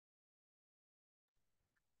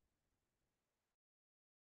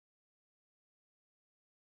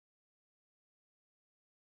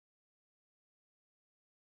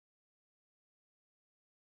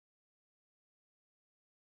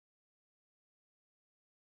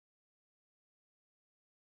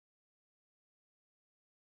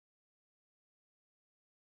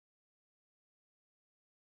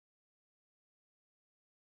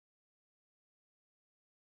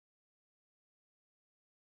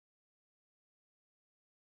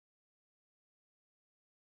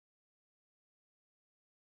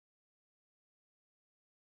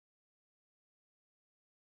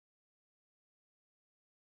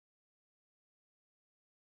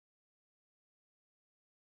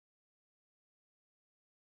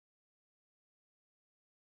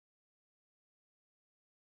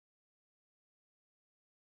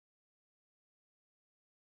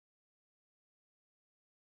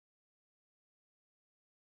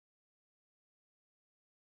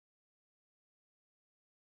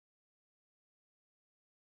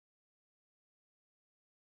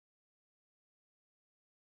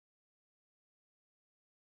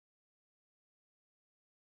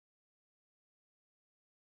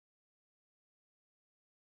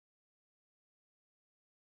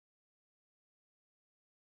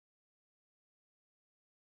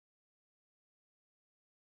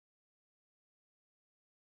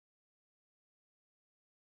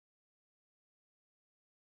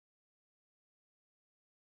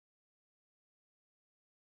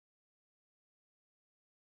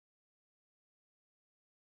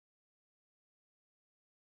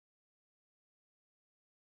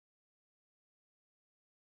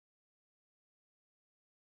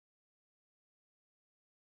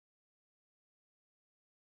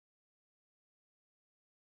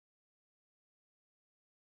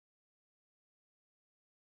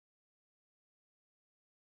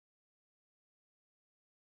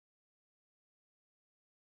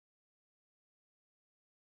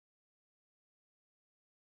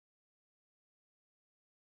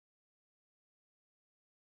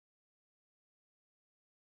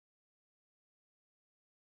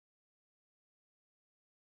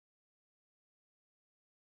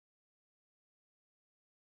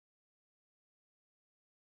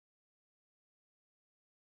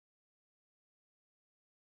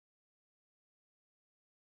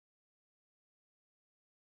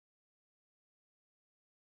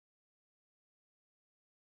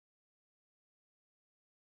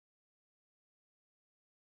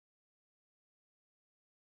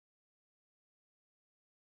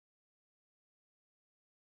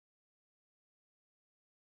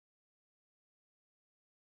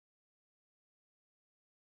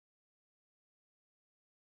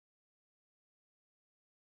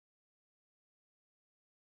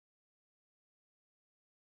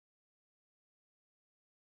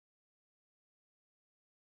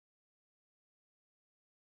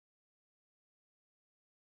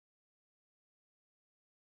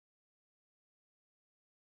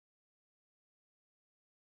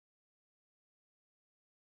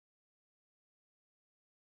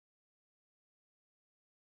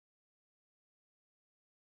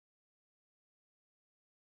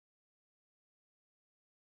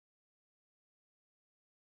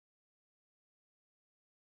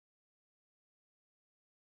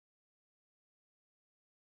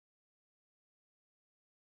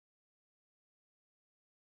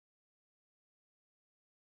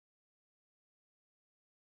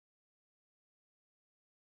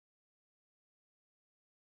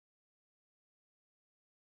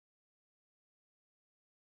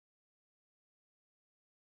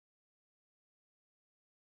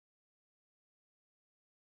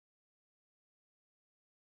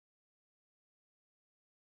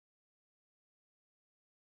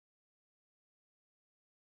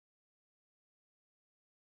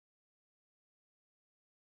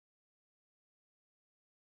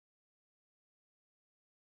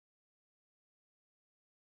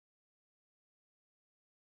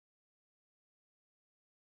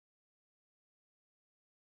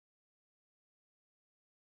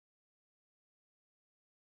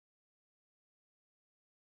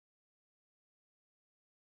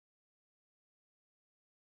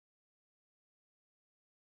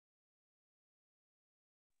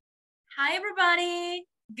Hi, everybody.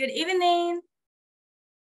 Good evening.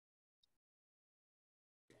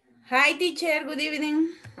 Hi, teacher. Good evening.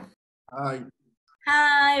 Hi.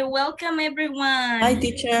 Hi, welcome, everyone. Hi,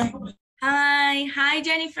 teacher. Hi,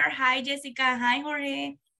 Jennifer. Hi, Jessica. Hi,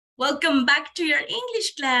 Jorge. Welcome back to your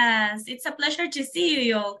English class. It's a pleasure to see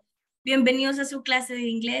you all. Bienvenidos a su clase de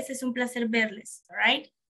inglés. Es un placer verles, all right?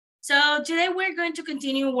 So today we're going to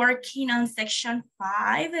continue working on section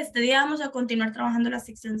 5. Este día vamos a continuar trabajando la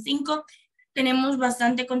sección 5. Tenemos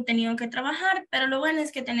bastante contenido que trabajar, pero lo bueno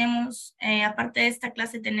es que tenemos, aparte de esta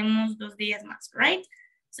clase, tenemos 2 días más, right?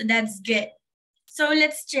 So that's good. So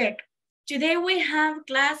let's check. Today we have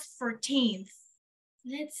class 14th.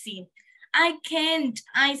 Let's see. I can't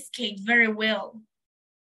ice skate very well.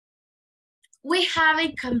 We have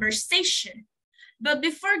a conversation. But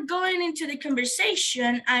before going into the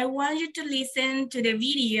conversation, I want you to listen to the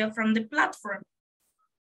video from the platform.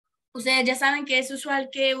 Ustedes ya saben que es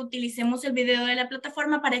usual que utilicemos el video de la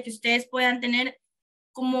plataforma para que ustedes puedan tener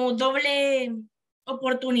como doble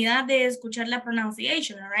oportunidad de escuchar la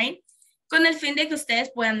pronunciation, all right? Con el fin de que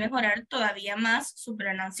ustedes puedan mejorar todavía más su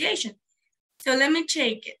pronunciation. So let me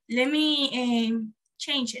check it. Let me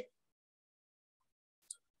change it.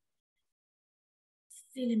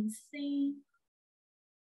 Let me see.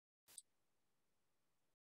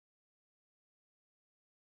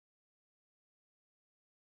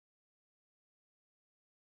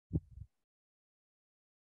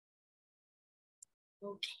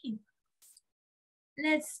 Okay.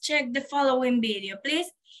 Let's check the following video, please.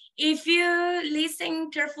 If you listen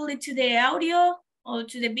carefully to the audio or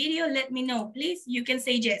to the video, let me know, please. You can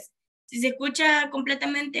say yes. Si se escucha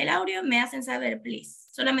completamente el audio, me hacen saber, please.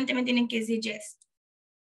 Solamente me tienen que decir yes.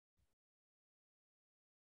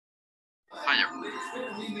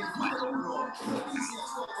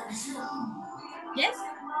 Yes?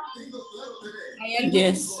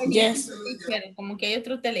 Yes. Teacher, como que hay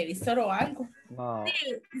otro televisor o algo. No.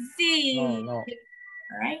 Sí. No.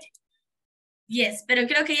 All right. Yes, pero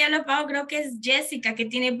creo que ya lo apago, creo que es Jessica que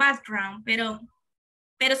tiene background, pero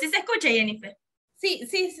sí se escucha, Jennifer. Sí,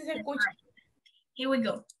 se escucha. Here we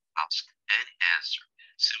go. Ask and answer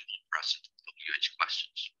simple present WH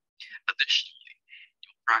questions. Additionally,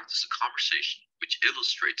 you'll practice a conversation which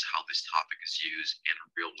illustrates how this topic is used in a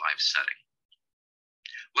real-life setting.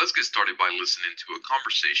 Let's get started by listening to a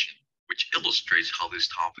conversation which illustrates how this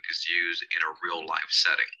topic is used in a real-life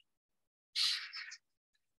setting.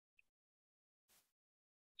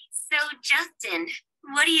 So, Justin,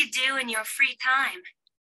 what do you do in your free time?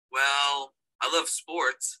 Well, I love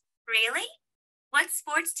sports. Really? What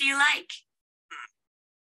sports do you like?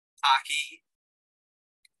 Hockey.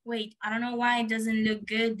 Wait, I don't know why it doesn't look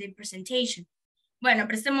good, the presentation. Bueno,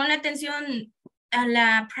 prestemos la atención a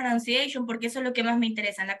la pronunciation porque eso es lo que más me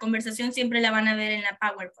interesa. La conversación siempre la van a ver en la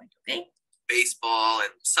PowerPoint, ¿ok? Baseball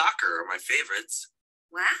and soccer are my favorites.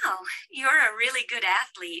 Wow, you're a really good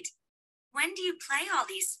athlete. When do you play all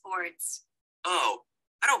these sports? Oh,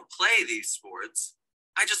 I don't play these sports.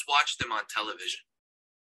 I just watch them on television.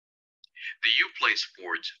 Do you play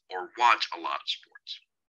sports or watch a lot of sports?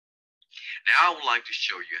 Now I would like to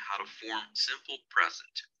show you how to form simple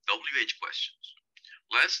present WH questions.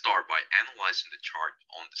 Let's start by analyzing the chart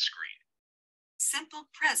on the screen. Simple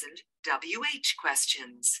present WH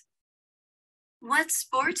questions. What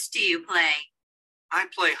sports do you play? I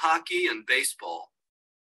play hockey and baseball.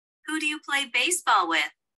 Who do you play baseball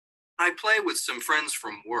with? I play with some friends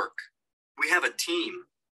from work. We have a team.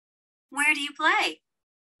 Where do you play?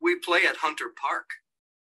 We play at Hunter Park.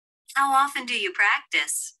 How often do you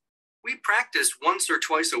practice? We practice once or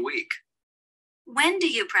twice a week. When do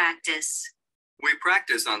you practice? We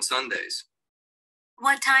practice on Sundays.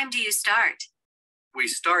 What time do you start? We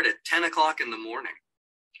start at 10 o'clock in the morning.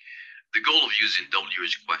 The goal of using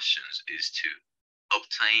WH questions is to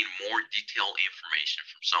obtain more detailed information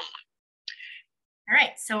from someone. All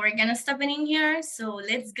right, so we're gonna stop it in here. So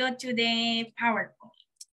let's go to the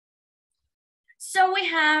PowerPoint. So we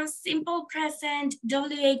have simple present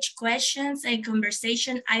WH questions, a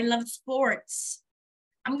conversation. I love sports.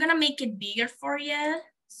 I'm gonna make it bigger for you.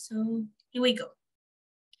 So here we go.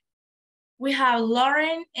 We have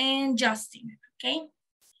Lauren and Justin, okay?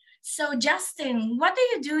 So Justin, what do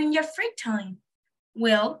you do in your free time?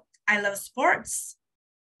 Well, I love sports.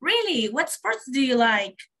 Really, what sports do you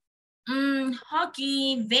like?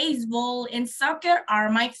 Hockey, baseball, and soccer are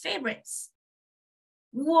my favorites.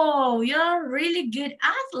 Whoa, you're a really good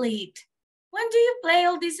athlete. When do you play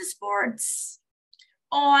all these sports?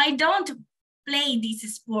 Oh, I don't play these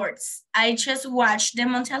sports. I just watch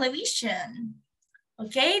them on television.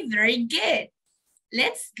 Okay, very good.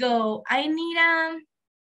 Let's go. I need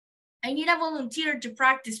I need a volunteer to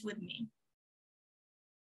practice with me.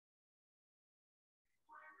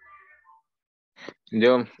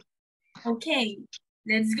 Yo, Okay,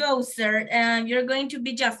 let's go, sir. You're going to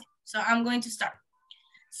be Justin, so I'm going to start.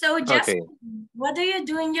 So, Justin, okay. what do you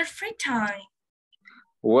do in your free time?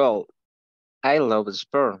 Well, I love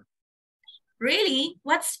sport. Really?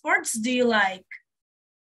 What sports do you like?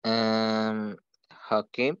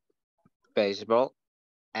 Hockey, baseball,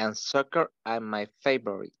 and soccer are my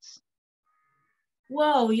favorites.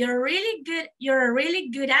 Whoa, you're really good. You're a really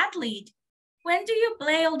good athlete. When do you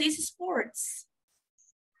play all these sports?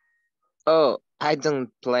 Oh, I don't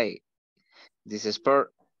play this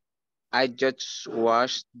sport. I just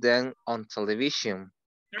watch them on television.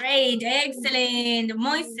 Great, excellent.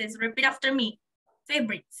 Moises, repeat after me.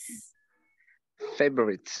 Favorites.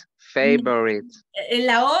 Favorites, favorites,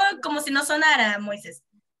 La O como si no sonara, Moises.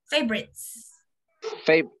 Favorites.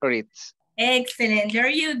 favorites. Excellent, there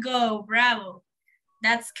you go, bravo.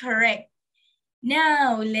 That's correct.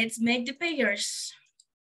 Now, let's make the pairs.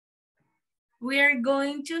 We're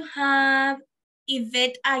going to have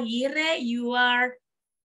Yvette Aguirre, you are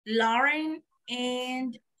Lauren,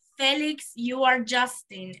 and Felix, you are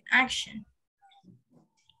Justin. Action.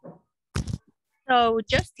 So,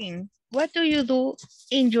 Justin, what do you do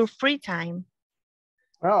in your free time?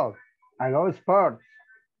 Well, I love sports.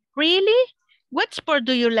 Really? What sport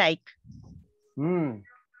do you like?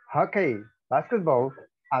 Hockey, basketball,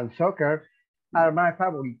 and soccer are my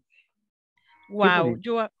favorites. Wow,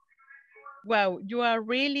 you are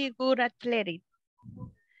really good athletic.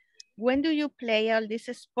 When do you play all these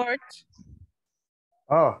sports?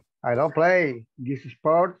 Oh, I don't play these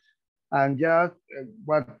sports and just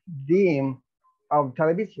watch them on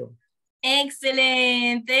television.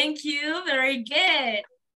 Excellent, thank you, very good.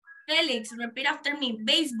 Felix, repeat after me,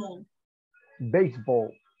 baseball.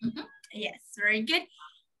 Baseball. Yes, very good.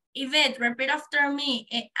 Yvette, repeat after me,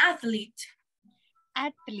 athlete.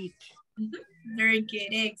 Athlete. Very good,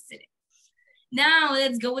 excellent. Now,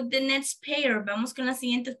 let's go with the next pair. Vamos con las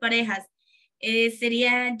siguientes parejas.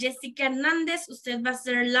 Sería Jessica Hernández, usted va a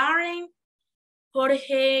ser Lauren.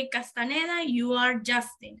 Jorge Castaneda, you are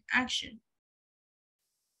Justin. Action.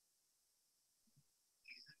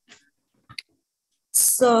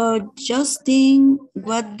 So, Justin,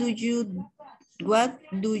 what do you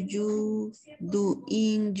do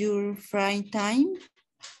in your free time?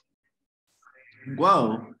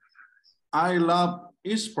 Well, I love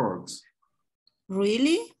esports.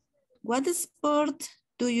 Really? What sport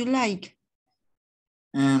do you like?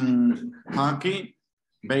 Hockey,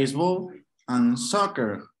 baseball, and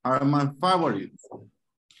soccer are my favorites.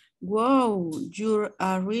 Wow, you're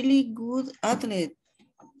a really good athlete.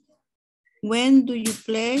 When do you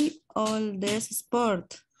play all this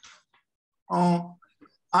sport? Oh,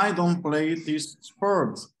 I don't play these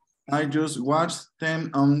sports. I just watch them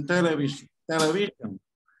on television.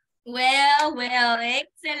 Well,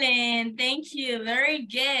 excellent. Thank you. Very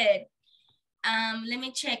good. Let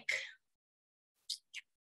me check.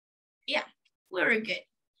 Yeah, very good.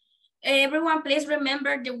 Everyone, please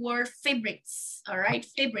remember the word favorites. All right,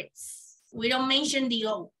 favorites. We don't mention the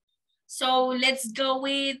O. So let's go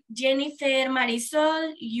with Jennifer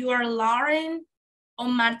Marisol. You are Lauren.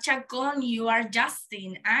 Omar Chacon, you are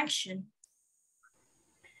Justin. Action.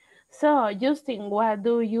 So, Justin, what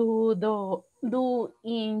do you do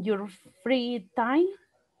in your free time?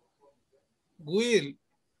 Will,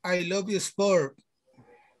 I love your sport.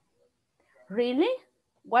 Really?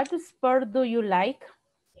 What sport do you like?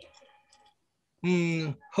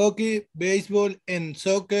 Hockey, baseball, and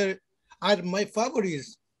soccer are my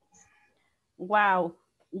favorites. Wow,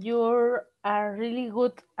 you're a really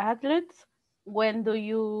good athlete. When do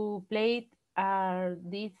you play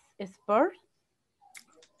this sport?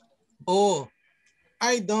 Oh,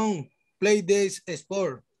 I don't play this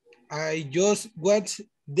sport. I just watch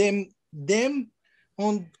them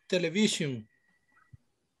on television.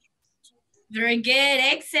 Very good,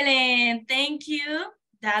 excellent. Thank you.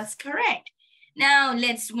 That's correct. Now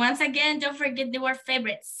let's once again, don't forget the word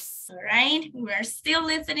favorites, all right? We're still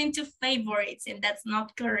listening to favorites and that's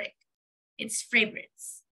not correct. It's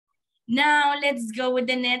favorites. Now let's go with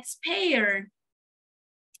the next pair.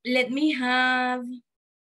 Let me have,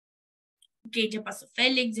 okay, ya pasó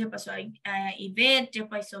Félix, ya pasó Yvette, ya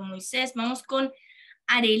pasó Moisés. Vamos con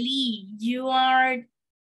Arely. You are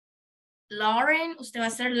Lauren, usted va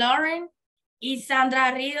a ser Lauren. Y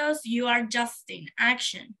Sandra Ríos, you are Justin.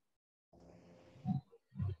 Action.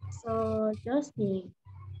 So, Justin,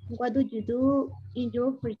 what do you do in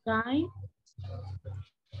your free time?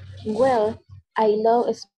 Well, I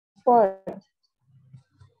love sport.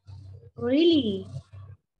 Really?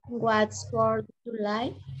 What sport do you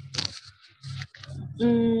like?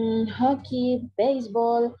 Hockey,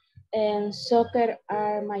 baseball, and soccer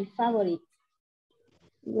are my favorite.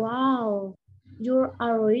 Wow, you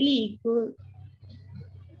are really good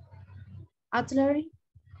athlete.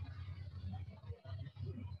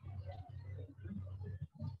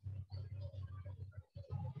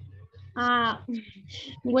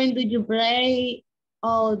 When do you play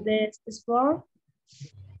all this sport?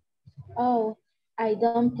 Oh, I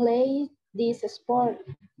don't play this sport.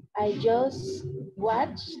 I just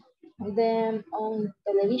watch them on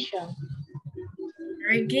television.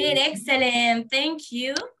 Very good, excellent, thank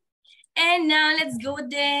you. And now let's go with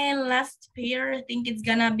the last pair. I think it's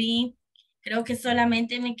gonna be, creo que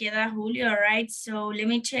solamente me queda Julio, all right? So let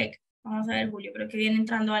me check. Vamos a ver, Julio, creo que viene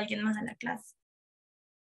entrando alguien más a la clase.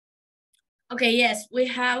 Okay, yes, we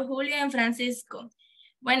have Julio and Francisco.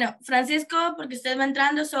 Bueno, Francisco, porque usted va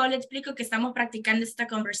entrando, solo le explico que estamos practicando esta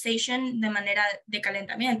conversation de manera de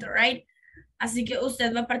calentamiento, right? Así que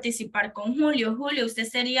usted va a participar con Julio. Julio, usted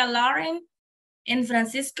sería Lauren. And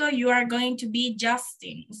Francisco, you are going to be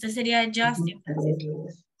Justin. Usted sería Justin, Francisco.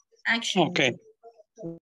 Action. Okay.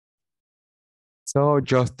 So,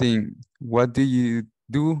 Justin, what do you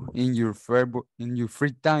do in your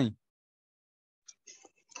free time?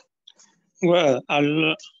 Well,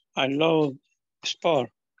 I love sport.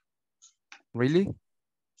 Really?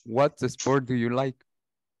 What sport do you like?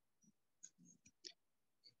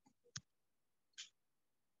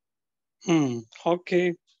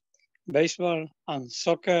 Hockey, baseball, and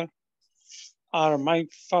soccer are my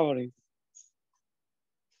favorite.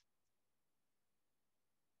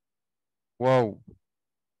 Wow,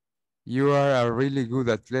 you are a really good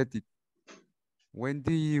athlete. When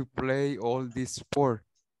do you play all this sport?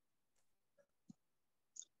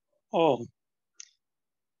 Oh,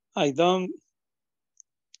 I don't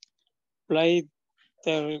play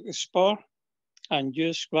the sport and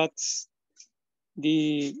just watch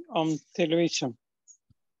the on television.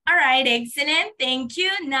 All right, excellent. Thank you.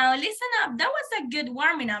 Now listen up. That was a good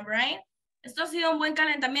warming up, right? Esto ha sido un buen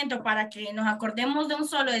calentamiento para que nos acordemos de un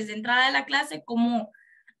solo desde entrada de la clase cómo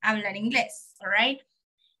hablar inglés, all right?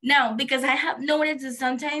 Now, because I have noticed that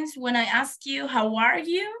sometimes when I ask you, how are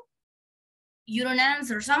you? You don't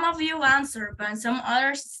answer. Some of you answer, but some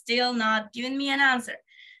others still not giving me an answer.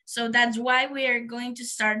 So that's why we are going to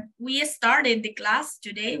start. We started the class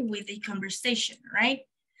today with a conversation, right?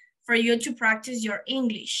 For you to practice your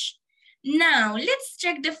English. Now, let's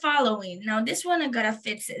check the following. Now, this one I gotta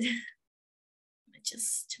fix it. Let me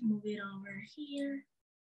just move it over here.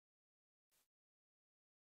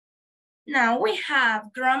 Now, we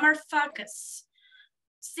have grammar focus.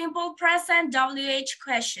 Simple present WH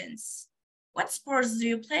questions. What sports do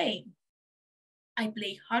you play? I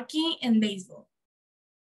play hockey and baseball.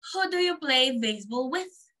 Who do you play baseball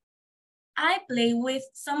with? I play with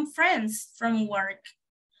some friends from work.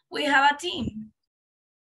 We have a team.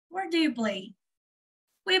 Where do you play?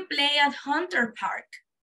 We play at Hunter Park.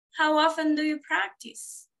 How often do you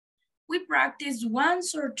practice? We practice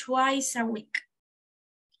once or twice a week.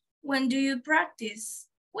 When do you practice?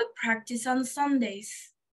 We practice on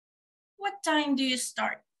Sundays. What time do you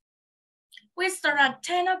start? We start at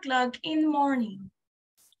 10 o'clock in the morning.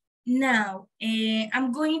 Now,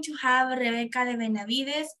 I'm going to have Rebecca de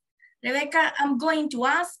Benavides. Rebecca, I'm going to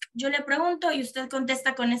ask. Yo le pregunto y usted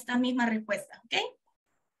contesta con esta misma respuesta, okay?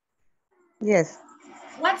 Yes.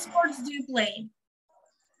 What sports do you play?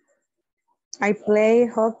 I play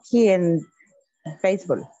hockey and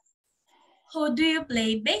baseball. Who do you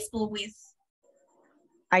play baseball with?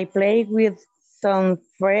 I play with some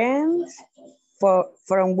friends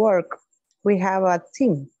from work. We have a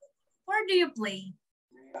team. Where do you play?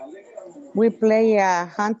 We play at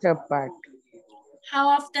Hunter Park. How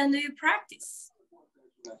often do you practice?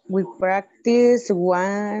 We practice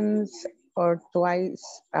once or twice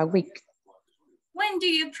a week. When do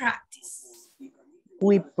you practice?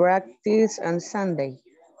 We practice on Sunday.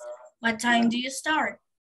 What time do you start?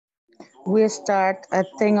 We start at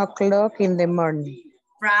 10 o'clock in the morning.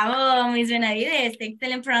 Bravo, Ms. Benavides,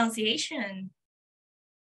 excellent pronunciation.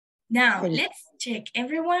 Now, let's check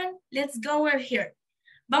everyone. Let's go over here.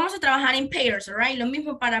 Vamos a trabajar en pairs, all right? Lo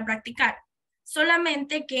mismo para practicar.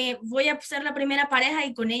 Solamente que voy a hacer la primera pareja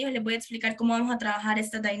y con ellos les voy a explicar cómo vamos a trabajar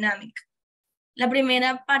esta dinámica. La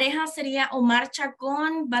primera pareja sería Omar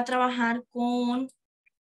Chacón, va a trabajar con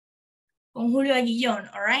Julio Aguillón,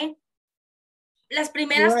 all right? Las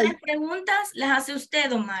primeras tres preguntas las hace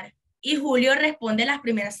usted, Omar, y Julio responde las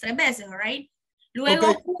primeras 3 veces, all right?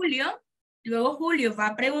 Luego Julio va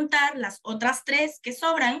a preguntar las otras 3 que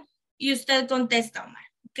sobran y usted contesta, Omar,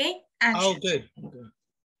 ¿ok? Okay.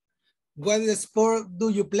 What sport do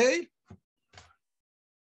you play?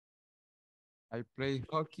 I play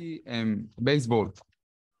hockey and baseball.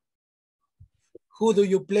 Who do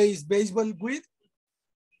you play baseball with?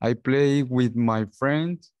 I play with my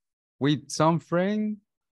friends, with some friends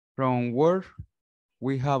from work.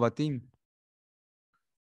 We have a team.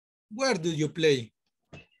 Where do you play?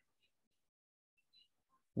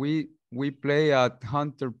 We play at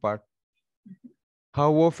Hunter Park.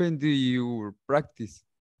 How often do you practice?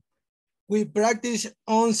 We practice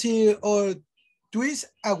once or twice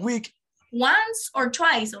a week. Once or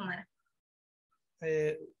twice, Omar?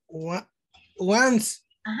 Once.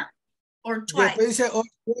 Or Yo twice. pensé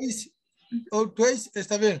or twice,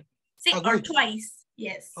 está bien. Sí, or twice,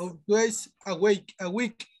 yes. Or twice a week.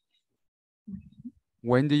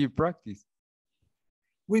 When do you practice?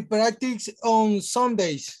 We practice on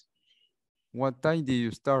Sundays. What time do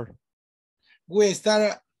you start? We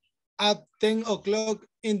start at 10 o'clock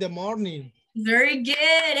in the morning. Very good,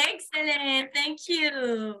 excellent, thank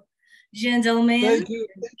you, gentlemen. Thank you.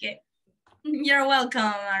 Okay. You're welcome,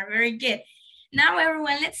 Omar. Very good. Now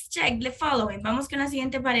everyone, let's check the following. Vamos con la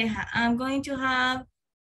siguiente pareja. I'm going to have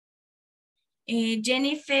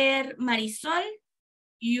Jennifer Marisol.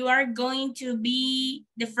 You are going to be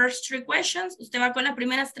the first three questions. Usted va con las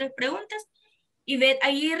primeras tres preguntas. Y Beth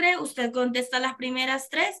Aguirre, usted contesta las primeras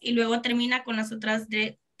tres y luego termina con las otras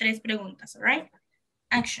tres preguntas, all right?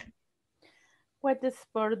 Action. What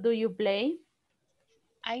sport do you play?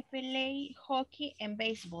 I play hockey and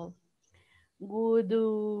baseball. Would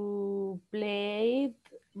you play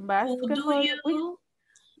basketball?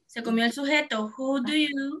 Se comió el sujeto. Who do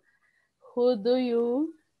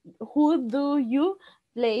you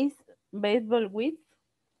play baseball with?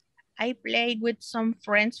 I play with some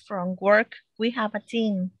friends from work. We have a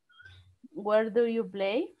team. Where do you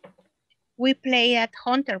play? We play at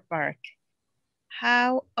Hunter Park.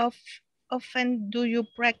 How often do you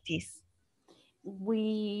practice?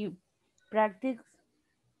 We practice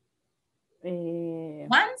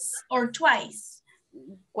once or twice?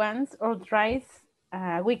 Once or twice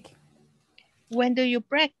a week. When do you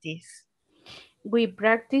practice? We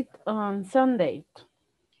practice on Sunday.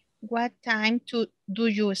 What time do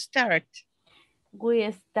you start?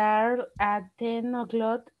 We start at 10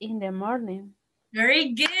 o'clock in the morning.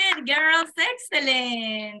 Very good, girls.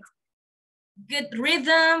 Excellent. Good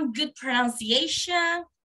rhythm, good pronunciation.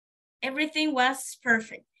 Everything was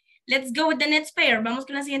perfect. Let's go with the next pair. Vamos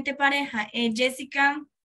con la siguiente pareja. Jessica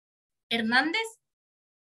Hernández.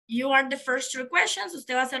 You are the first three questions.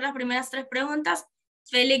 Usted va a hacer las primeras tres preguntas.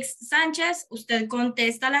 Félix Sánchez, usted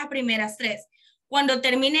contesta las primeras tres. Cuando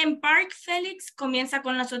termine en Park, Félix comienza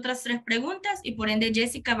con las otras tres preguntas y por ende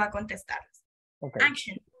Jessica va a contestarlas. Okay.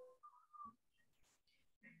 Action.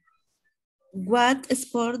 What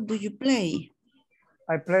sport do you play?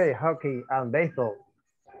 I play hockey and baseball.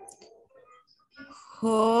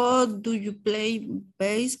 Who do you play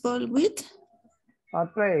baseball with? I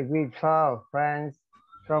play with some friends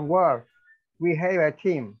from work. We have a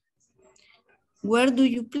team. Where do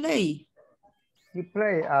you play? We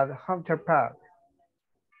play at Hunter Park.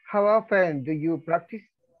 How often do you practice?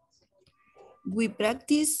 We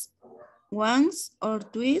practice once or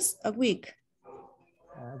twice a week.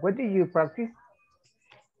 What do you practice?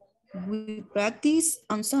 We practice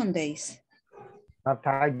on Sundays. What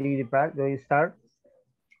time do you start?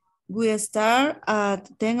 We start at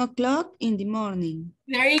 10 o'clock in the morning.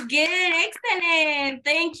 Very good, excellent.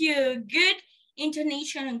 Thank you. Good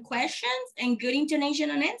intonation on questions and good intonation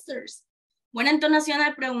on answers. Buena entonación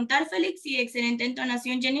al preguntar, Félix, y excelente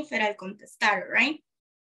entonación, Jennifer, al contestar, right?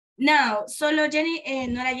 Now, solo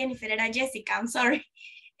no era Jennifer, era Jessica, I'm sorry.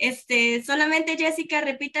 Solamente Jessica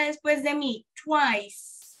repita después de mí,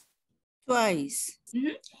 twice. Twice.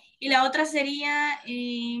 Y la otra sería,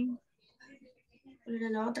 ¿cuál era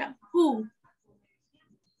la otra? Who.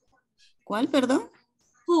 ¿Cuál, perdón?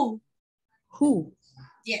 Who. Who.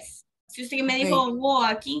 Yes. Si usted me dijo who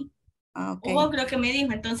aquí. Okay. Who creo que me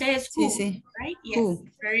dijo, entonces es who, sí. right? Yes, Who.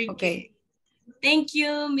 very okay. good. Thank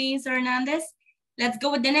you, Ms. Hernandez. Let's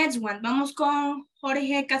go with the next one. Vamos con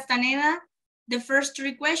Jorge Castaneda. The first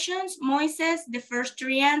three questions. Moises, the first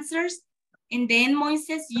three answers. And then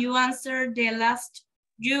Moises, you ask the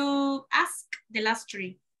last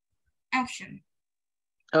three. Action.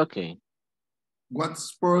 Okay. What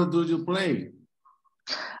sport do you play?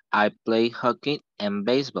 I play hockey and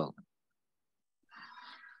baseball.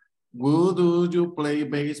 Who do you play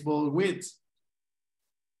baseball with?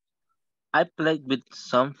 I played with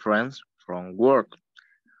some friends from work.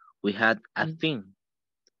 We had a team.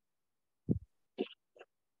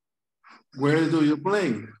 Where do you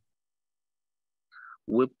play?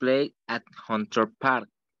 We play at Hunter Park.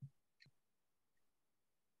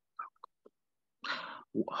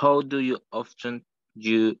 How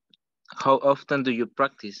often do you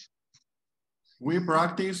practice? We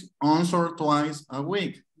practice once or twice a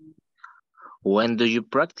week. When do you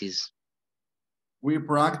practice? We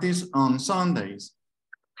practice on Sundays.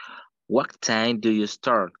 What time do you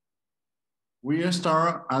start? We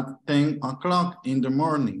start at 10 o'clock in the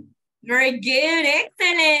morning. Very good,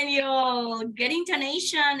 excellent, yo. Good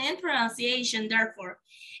intonation and pronunciation, therefore.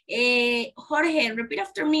 Jorge, repeat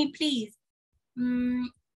after me, please.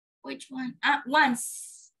 Which one?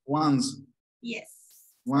 Once. Once. Yes.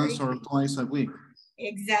 Once or twice a week.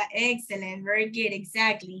 Excellent, very good,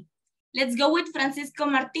 exactly. Let's go with Francisco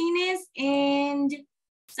Martinez and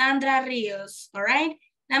Sandra Rios, all right?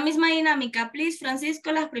 La misma dinámica, please,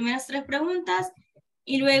 Francisco, las primeras 3 preguntas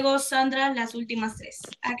y luego Sandra, las últimas 3.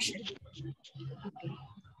 Action.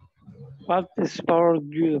 What sport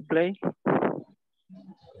do you play?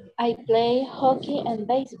 I play hockey and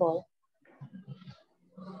baseball.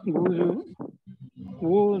 Who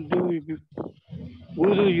do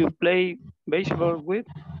you play baseball with?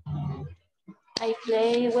 I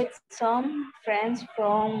play with some friends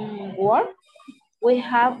from work. We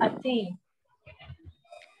have a team.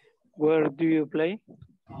 Where do you play?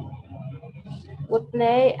 We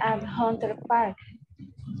play at Hunter Park.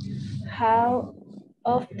 How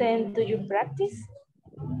often do you practice?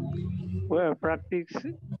 We practice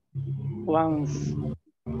once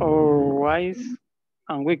or twice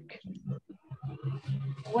a week.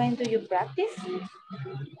 When do you practice?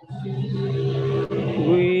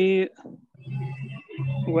 We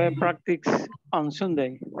practice on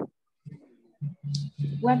Sunday.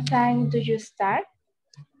 What time do you start?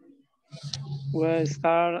 We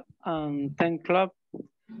start at 10 o'clock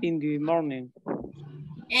in the morning.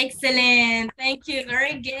 Excellent, thank you,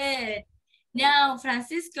 very good. Now,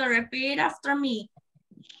 Francisco, repeat after me.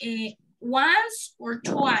 Once or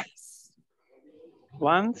twice?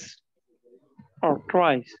 Once or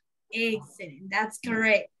twice. Excellent, that's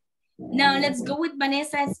correct. Now, let's go with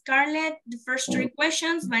Vanessa Scarlett. The first 3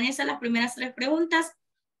 questions. Vanessa, las primeras 3 preguntas.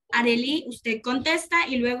 Arely, usted contesta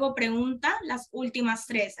y luego pregunta las últimas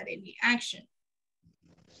 3, Arely. Action.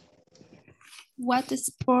 What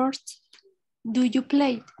sport do you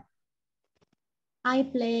play? I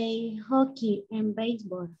play hockey and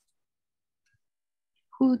baseball.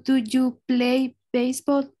 Who do you play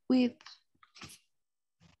baseball with?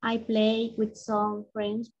 I play with some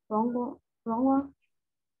friends from work.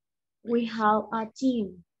 We have a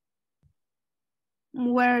team.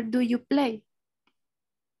 Where do you play?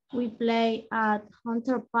 We play at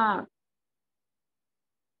Hunter Park.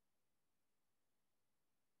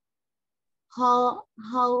 How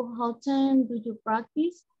often do you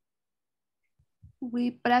practice?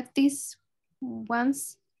 We practice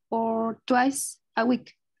once or twice a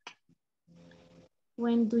week.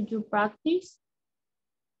 When do you practice?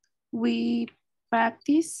 We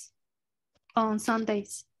practice on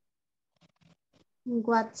Sundays.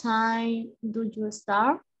 What time do you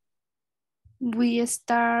start? We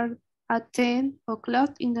start at 10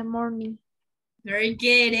 o'clock in the morning. Very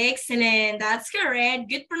good, excellent. That's correct.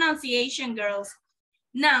 Good pronunciation, girls.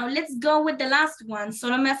 Now, let's go with the last one.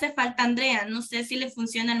 Solo me hace falta Andrea. No sé si le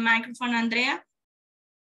funciona el micrófono a Andrea.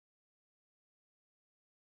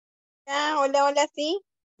 Hola, sí.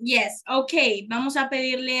 Yes, ok. Vamos a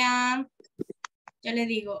pedirle a, ya le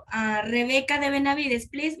digo, a Rebeca de Benavides,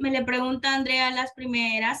 please. Me le pregunta a Andrea las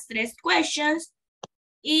primeras 3 questions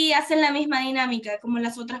y hacen la misma dinámica como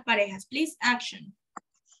las otras parejas. Please, action.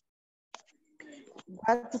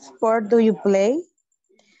 What sport do you play?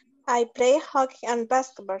 I play hockey and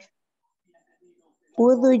basketball.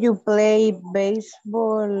 Who do you play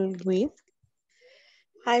baseball with?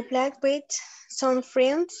 I play with some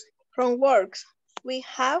friends from work. We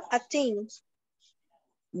have a team.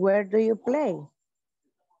 Where do you play?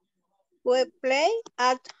 We play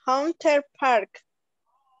at Hunter Park.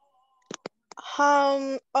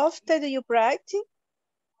 How often do you practice?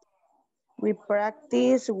 We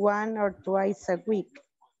practice 1 or twice a week.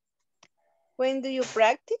 When do you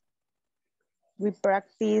practice? We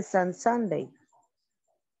practice on Sunday.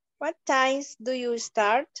 What times do you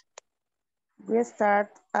start? We start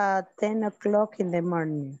at 10 o'clock in the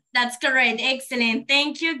morning. That's correct. Excellent.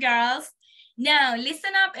 Thank you, girls. Now,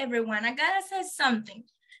 listen up, everyone. I gotta say something.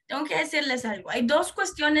 Tengo que decirles algo. Hay 2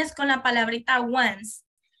 cuestiones con la palabrita once.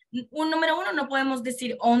 Número 1, no podemos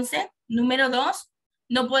decir 11. Número 2,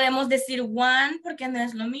 no podemos decir one porque no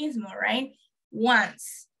es lo mismo, right?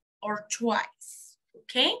 Once or twice,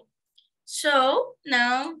 okay? So,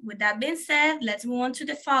 now, with that being said, let's move on to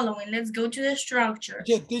the following. Let's go to the structure.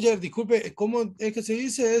 Teacher, disculpe, ¿cómo es que se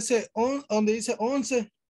dice ese donde dice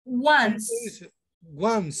 11? Once.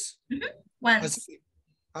 Once. Once.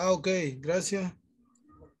 Ah, ok, gracias.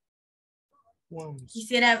 Once.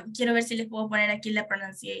 Quiero ver si les puedo poner aquí la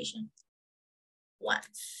pronunciation.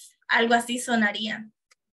 Once. Algo así sonaría.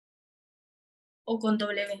 O con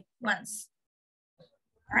W. Once.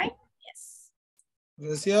 All right? Yes.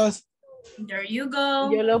 Gracias. There you go.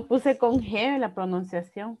 Yo lo puse con G la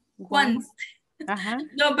pronunciación. Once. Ajá.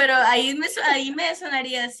 No, pero ahí me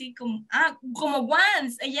sonaría así como, como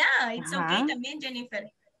once. Yeah, it's okay también, Jennifer.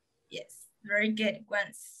 Yes, very good,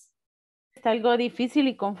 once. Está algo difícil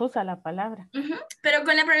y confusa la palabra. Pero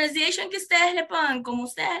con la pronunciation que ustedes le pongan, como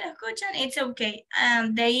ustedes la escuchan, it's okay.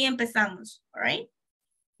 De ahí empezamos, all right?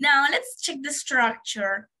 Now, let's check the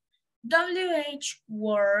structure. WH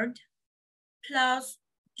word plus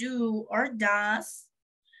do or does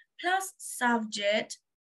plus subject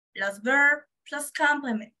plus verb plus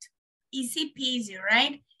complement. Easy peasy,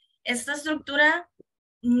 right? Esta estructura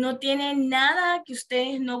no tiene nada que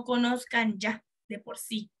ustedes no conozcan ya de por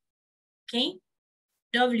sí. ¿Ok?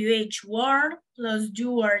 WH word plus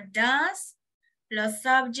do or does plus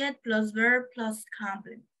subject plus verb plus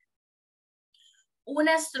complement.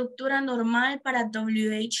 Una estructura normal para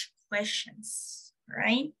WH questions,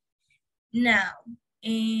 right? Now,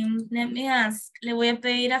 let me ask, le voy a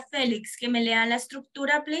pedir a Félix que me lea la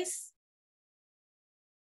estructura, please.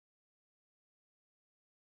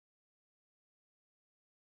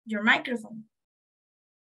 Your microphone.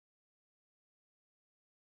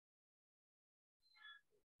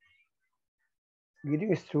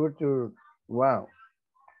 Getting structure, wow.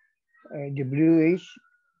 WH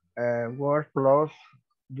word plus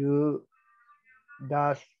do,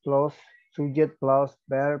 does plus subject plus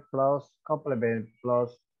verb plus complement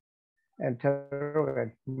plus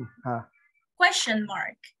interrogate. Question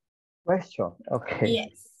mark. Question, okay.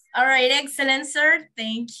 Yes. All right, excellent, sir.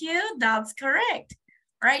 Thank you. That's correct.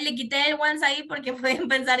 All right, le quité el once ahí porque pueden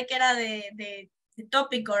pensar que era de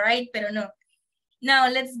tópico, right? Pero no. Now,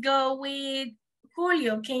 let's go with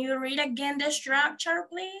Julio. Can you read again the structure,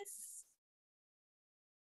 please?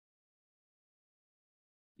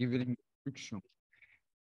 Given instruction.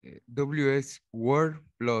 WS word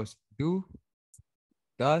plus do,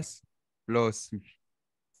 does, plus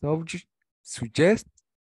subject, suggest,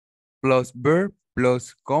 plus verb,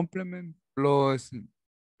 plus complement, plus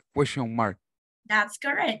question mark. That's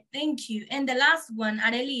correct. Thank you. And the last one,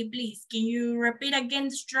 Arely, please, can you repeat again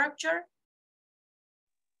the structure?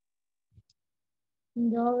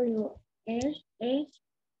 WH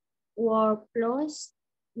word plus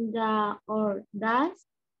the or does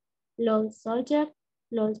plus subject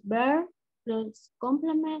plus verb plus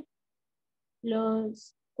complement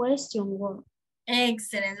plus question word.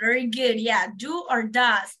 Excellent, very good. Yeah, do or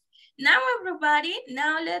does. Now everybody,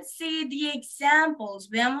 now let's see the examples.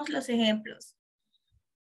 Veamos los ejemplos.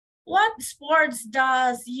 What sports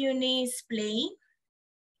does Eunice play?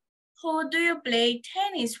 Who do you play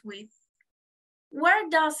tennis with? Where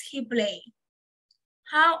does he play?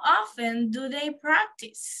 How often do they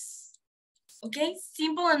practice? Okay,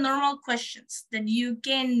 simple and normal questions that you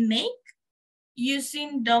can make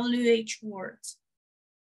using WH words.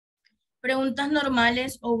 Preguntas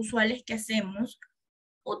normales o usuales que hacemos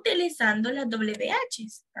utilizando las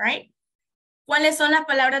WHs, right? ¿Cuáles son las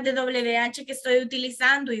palabras de WH que estoy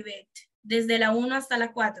utilizando, Ivette? Desde la 1 hasta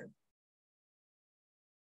la 4.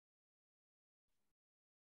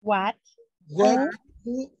 What,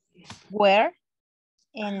 who, where,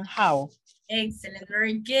 and how. Excellent,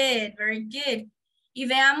 very good, very good. Y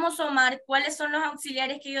veamos, Omar, ¿cuáles son los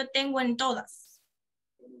auxiliares que yo tengo en todas?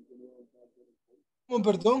 ¿Cómo,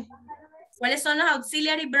 perdón? ¿Cuáles son los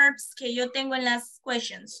auxiliary verbs que yo tengo en las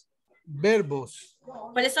questions? Verbos.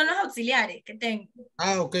 ¿Cuáles son los auxiliares que tengo?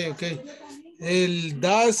 Ah, ok. El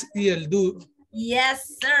does y el do.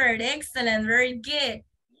 Yes, sir. Excellent. Very good.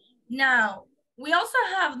 Now, we also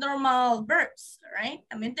have normal verbs, right?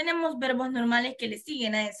 También tenemos verbos normales que le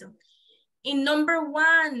siguen a eso. In number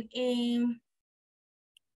 1,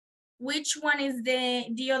 which one is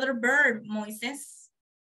the other verb, Moises?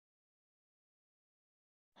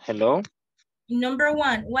 Hello? In number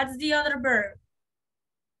 1, what's the other verb?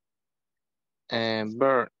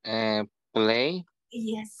 Verb, play.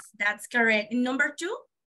 Yes, that's correct. In number 2?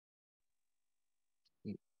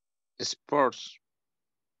 Sports.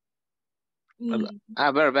 Mm.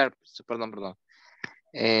 Verb, perdón.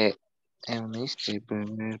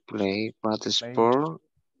 Play, what sport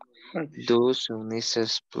does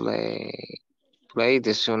Ulises play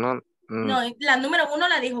de su no? No, la número 1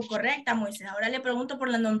 la dijo correcta, Moisés. Ahora le pregunto por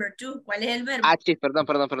la number 2. ¿Cuál es el verbo? Sí, perdón.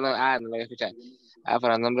 No lo había escuchado.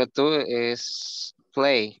 Para el number 2 es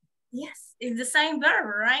play. Yes, it's the same verb,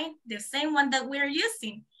 right? The same one that we're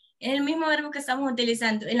using. Es el mismo verbo que estamos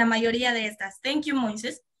utilizando en la mayoría de estas. Thank you,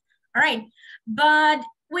 Moises. All right, but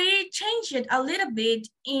we changed it a little bit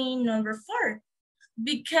in number 4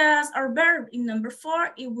 because our verb in number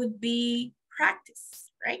 4, it would be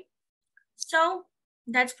practice, right? So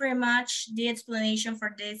that's pretty much the explanation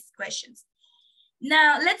for these questions.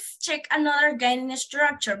 Now, let's check another guiding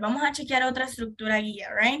structure. Vamos a chequear otra estructura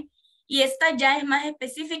guía, right? Y esta ya es más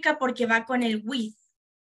específica porque va con el with.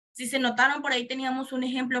 Si se notaron, por ahí teníamos un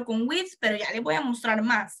ejemplo con with, pero ya les voy a mostrar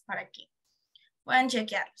más para que puedan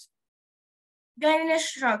chequearlos. Guiding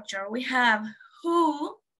structure, we have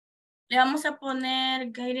who. Le vamos a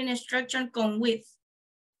poner guiding structure con with.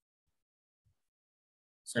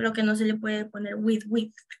 Solo que no se le puede poner with.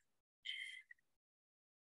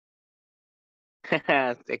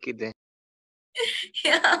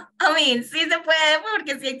 Yeah, I mean, sí se puede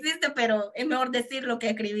porque sí existe, pero es mejor decirlo que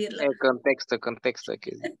escribirlo. El contexto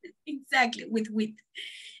aquí. Exactly, with.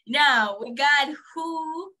 Now, we got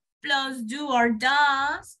who plus do or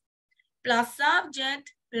does plus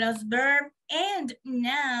subject plus verb and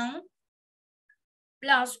noun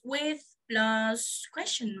plus with plus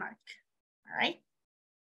question mark. All right,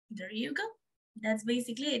 there you go. That's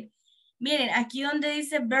basically it. Miren, aquí donde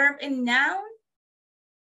dice verb and noun,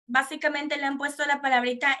 básicamente le han puesto la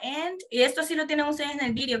palabrita and, y esto sí lo tienen ustedes en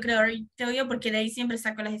el vídeo, creo yo, porque de ahí siempre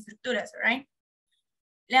saco las estructuras, right?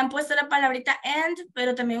 Le han puesto la palabrita and,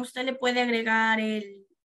 pero también usted le puede agregar el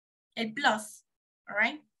plus,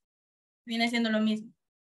 right? Viene siendo lo mismo.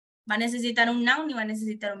 Va a necesitar un noun y va a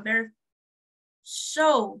necesitar un verb.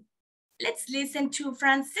 So, let's listen to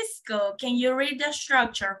Francisco. Can you read the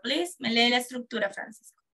structure, please? Me lee la estructura,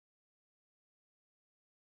 Francisco.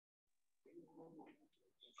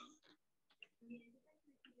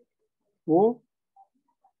 Who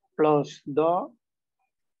plus do.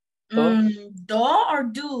 Do or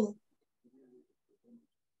do?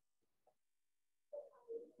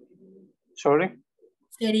 Sorry.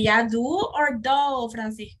 Sería do or do,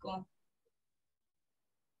 Francisco.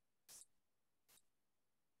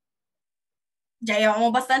 Ya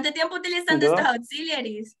llevamos bastante tiempo utilizando estos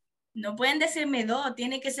auxiliaries. No pueden decirme do,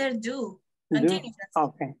 tiene que ser do. Continue,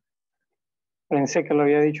 Francisco. Okay. Pensé que lo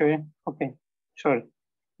había dicho bien. Okay, sorry.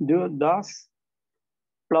 Do, does,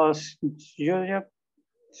 plus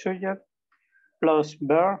subject, plus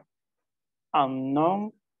verb,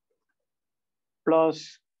 unknown,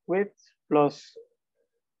 plus with, plus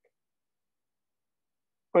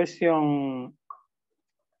question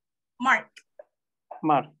mark.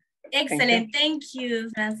 Excellent. Thank you,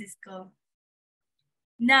 Francisco.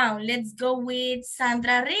 Now, let's go with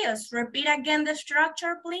Sandra Rios. Repeat again the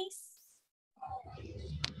structure, please.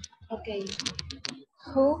 Okay.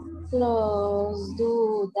 Who plus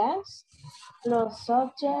do, does, plus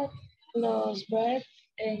subject, plus verb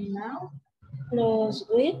and noun, plus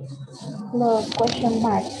with, plus question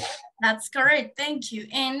mark. That's correct. Thank you.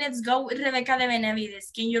 And let's go with Rebecca de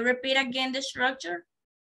Benavides. Can you repeat again the structure?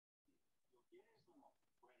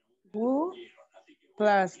 Who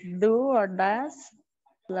plus do or does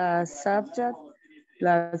plus subject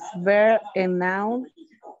plus verb and noun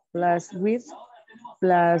plus with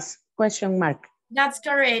plus question mark. That's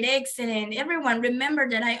correct. Excellent. Everyone, remember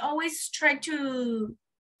that I always try to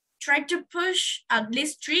push at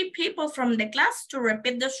least 3 people from the class to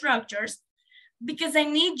repeat the structures because I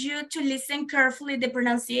need you to listen carefully the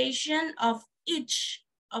pronunciation of each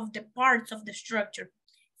of the parts of the structure.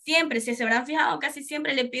 Siempre, si se habrán fijado, casi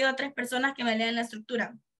siempre le pido a 3 personas que me lean la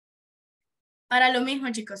estructura. Para lo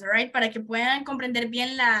mismo, chicos, all right? Para que puedan comprender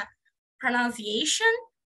bien la pronunciation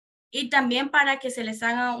y también para que se les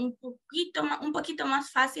haga un poquito más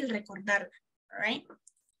fácil recordar, all right?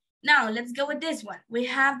 Now, let's go with this one. We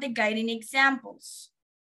have the guiding examples.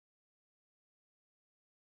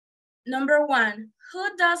 Number 1,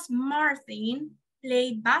 who does Martin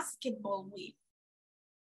play basketball with?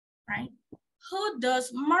 Right? Who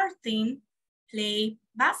does Martin play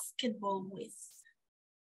basketball with?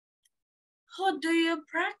 Who do you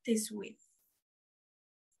practice with?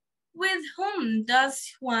 With whom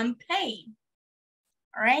does Juan play?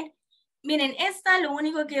 All right. Miren, esta lo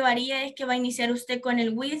único que varía es que va a iniciar usted con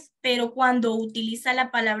el with, pero cuando utiliza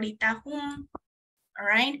la palabrita whom, all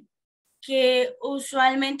right, que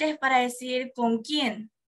usualmente es para decir con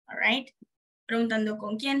quién, all right, preguntando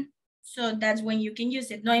con quién. So that's when you can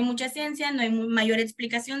use it. No hay mucha ciencia, no hay mayor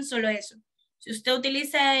explicación, solo eso. Si usted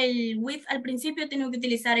utiliza el with al principio, tiene que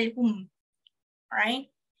utilizar el whom, all right.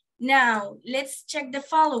 Now, let's check the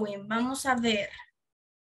following. Vamos a ver.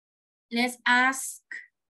 Let's ask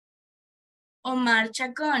Omar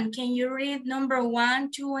Chacon. Can you read number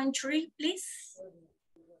 1, 2, and 3, please?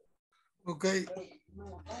 Okay.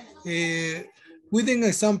 With an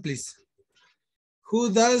example, please.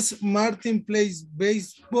 Who does Martin plays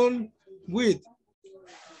baseball with?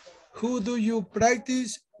 Who do you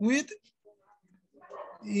practice with?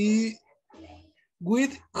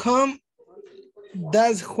 With whom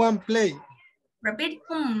does Juan play? Repeat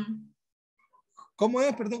whom. ¿Cómo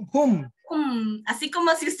es? Perdón. Whom. Así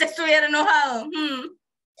como si usted estuviera enojado.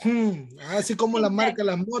 Así como la marca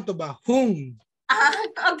las motos, va. Whom.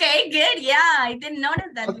 Okay, good. Yeah, I didn't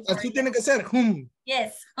notice that before. Así tiene que ser. Whom.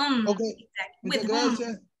 Yes. Okay. Exactly. Muchas With gracias.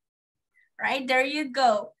 whom. Right, there you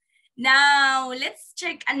go. Now, let's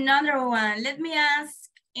check another one. Let me ask.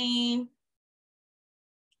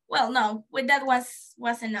 Well, no, with that was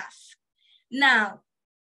enough. Now,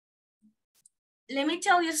 let me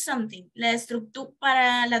tell you something. La estructura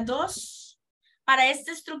para las dos, para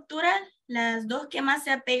esta estructura, las dos que más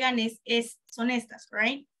se apegan son estas,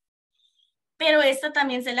 right? Pero esta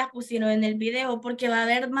también se las pusieron en el video porque va a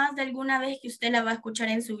haber más de alguna vez que usted la va a escuchar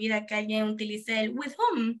en su vida que alguien utilice el with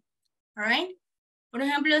whom, right? Por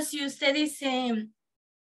ejemplo, si usted dice,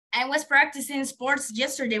 I was practicing sports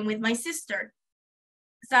yesterday with my sister.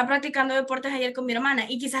 Estaba practicando deportes ayer con mi hermana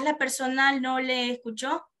y quizás la persona no le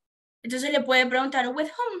escuchó. Entonces le puede preguntar, with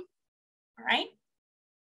whom? All right?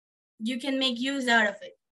 You can make use out of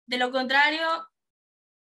it. De lo contrario,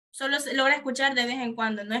 solo se logra escuchar de vez en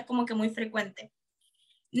cuando. No es como que muy frecuente.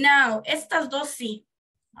 Now, estas dos sí.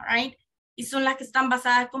 All right? Y son las que están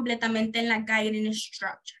basadas completamente en la guiding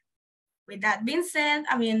structure. With that being said,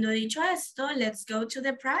 habiendo dicho esto, let's go to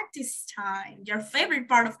the practice time. Your favorite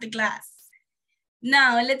part of the class.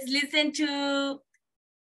 Now, let's listen to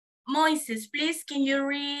Moises. Please, can you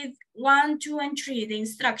read 1, 2, and 3, the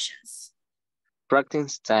instructions?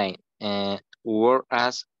 Practice time. Work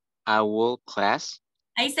as a whole class.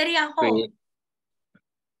 Ahí sería whole.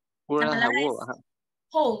 Work La as a palabra whole. es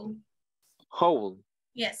whole. Whole.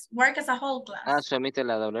 Yes, work as a whole class. Se omite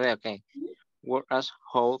la W, okay. Work as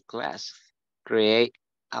whole class. Create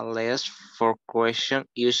a list for question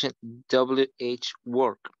using WH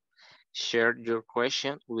work. Share your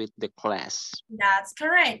question with the class. That's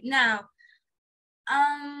correct. Now,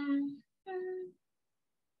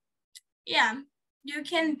 yeah, you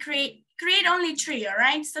can create only 3, all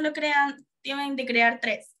right? Solo tienen de crear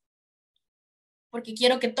 3. Porque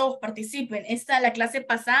quiero que todos participen. La clase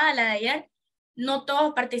pasada, la de ayer, no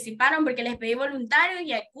todos participaron porque les pedí voluntarios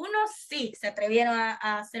y algunos sí se atrevieron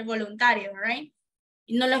a ser voluntarios, right?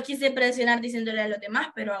 Y no los quise presionar diciéndole a los demás,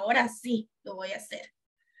 pero ahora sí lo voy a hacer.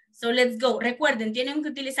 So let's go. Recuerden, tienen que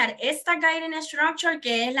utilizar esta guiding structure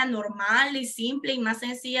que es la normal y simple y más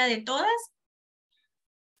sencilla de todas.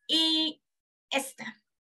 Y esta.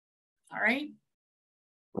 All right?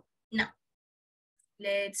 Now,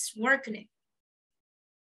 let's work on it.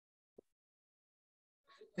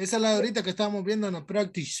 Esa es la de ahorita que estábamos viendo en la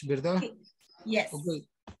practice, ¿verdad? Yes. Okay.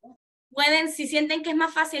 Pueden, si sienten que es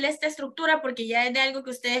más fácil esta estructura, porque ya es de algo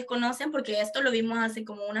que ustedes conocen, porque esto lo vimos hace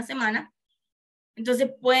como una semana.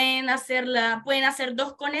 Entonces pueden hacer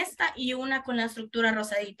 2 con esta y una con la estructura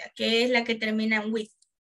rosadita, que es la que termina en with.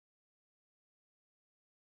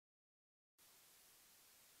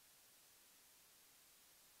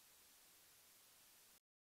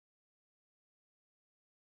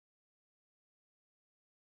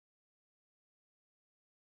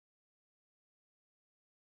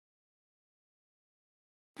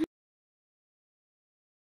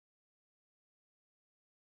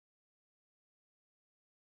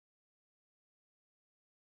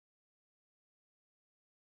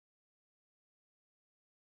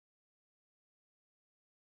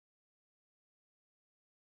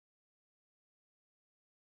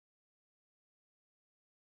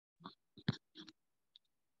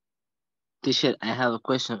 Teacher, I have a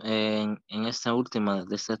question. En esta última,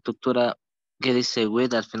 de esta estructura que dice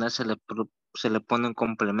with, al final se le pone un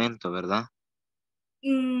complemento, ¿verdad?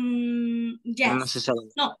 Yes. No sé si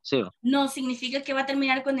No, sí. no significa que va a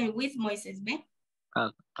terminar con el with, Moises, ¿ve?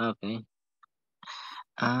 Okay.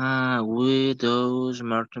 With those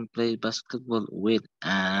Martin play basketball with.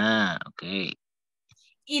 Okay.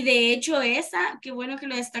 Y de hecho qué bueno que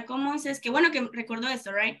lo destacó Moises, qué bueno que recordó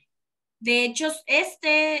eso, right? De hecho,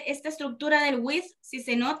 esta estructura del with, si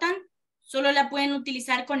se notan, solo la pueden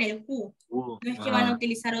utilizar con el who. No es que van a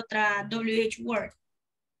utilizar otra WH word.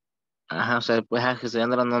 O sea, pues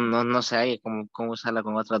estudiándolo no se halla cómo usarla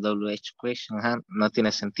con otra WH question. No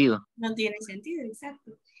tiene sentido. No tiene sentido,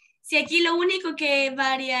 exacto. Si aquí lo único que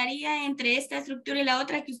variaría entre esta estructura y la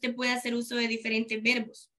otra es que usted puede hacer uso de diferentes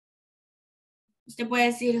verbos. Usted puede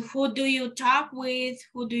decir, who do you talk with?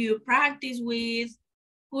 Who do you practice with?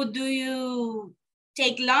 Who do you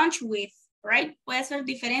take lunch with? Right? Puede ser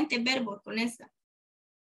diferentes verbos con esta.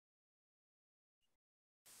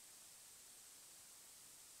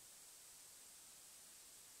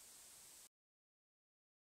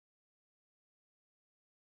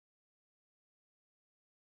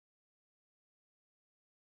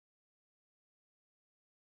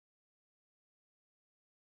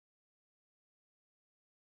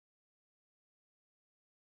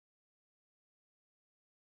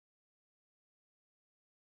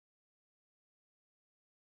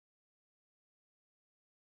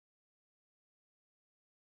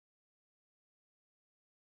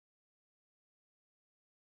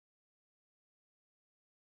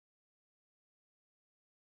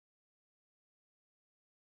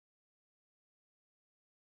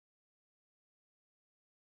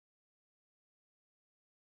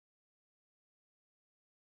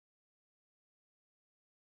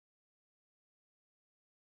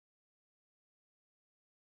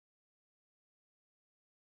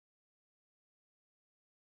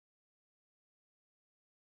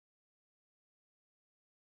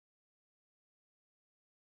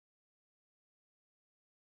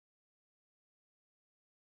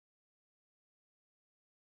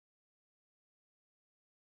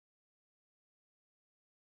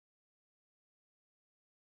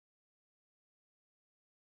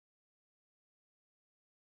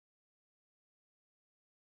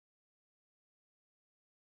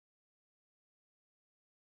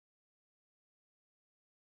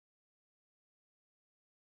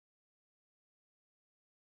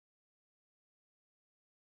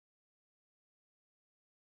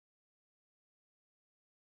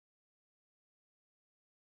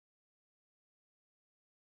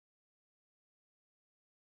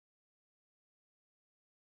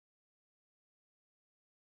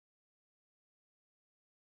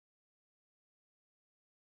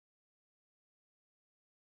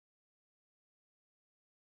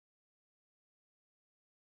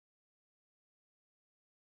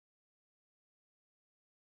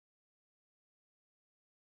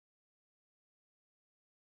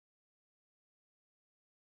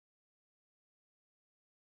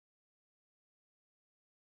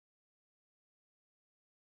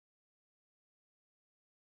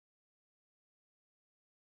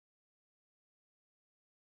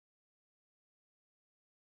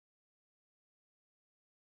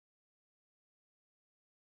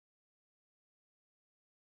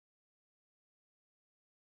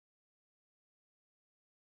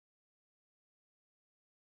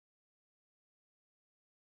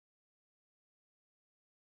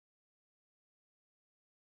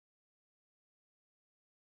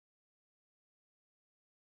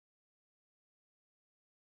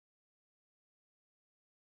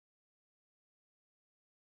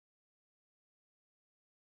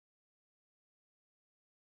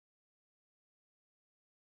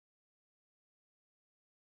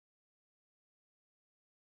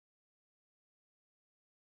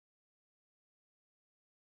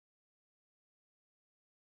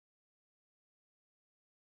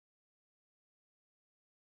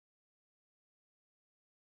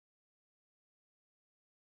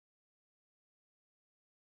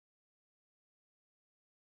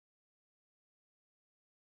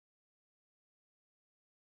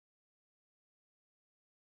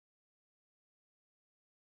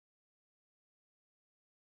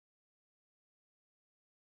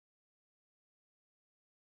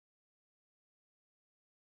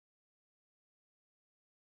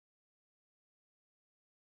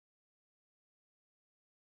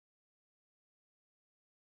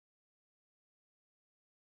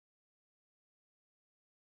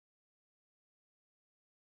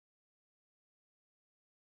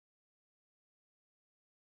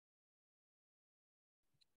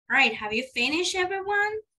 All right, have you finished,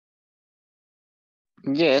 everyone?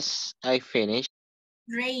 Yes, I finished.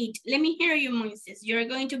 Great. Let me hear you, Moises. You're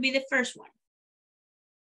going to be the first one.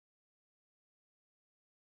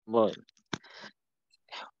 Well,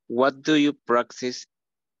 what do you practice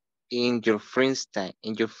in your free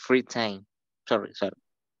time? Sorry.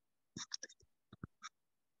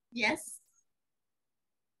 Yes.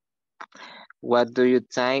 What do you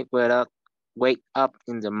think wake up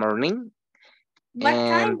in the morning? What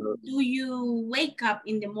time do you wake up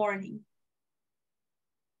in the morning?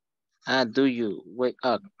 Do you wake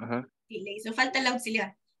up? Sí, le hizo falta el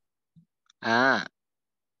auxiliar.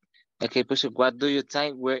 Okay, pues what do you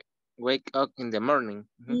think wake up in the morning?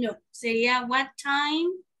 No, sería what time,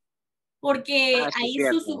 porque ahí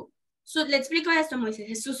le explico esto,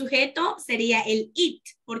 Moisés. Su sujeto sería el it,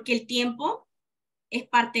 porque el tiempo es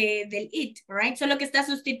parte del it, right? Solo que está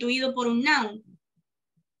sustituido por un noun.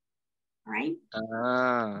 Right?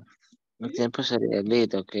 El tiempo sería el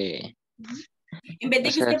it, ok. En vez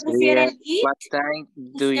de que usted pusiera el it,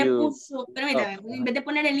 usted puso, permítame, en vez de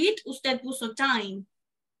poner el it, usted puso time.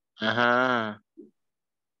 Ajá.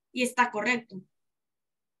 Y está correcto.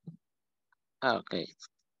 Ok.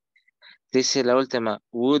 Dice la última.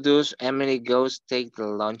 Who does Emily goes take the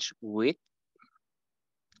lunch with?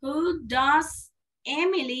 Who does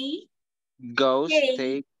Emily goes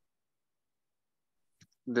take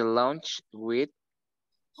the lunch with?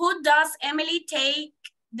 Who does Emily take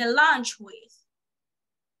the lunch with?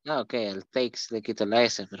 Ok, el takes le quito la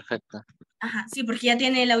S, perfecto. Ajá, sí, porque ya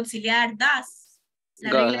tiene el auxiliar does. La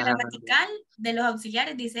regla gramatical de los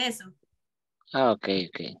auxiliares dice eso. Ok.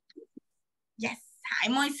 Yes. Ay,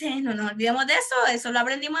 Moisés, no nos olvidemos de eso. Eso lo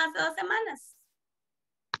aprendimos hace 2 semanas.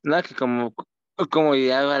 No, que como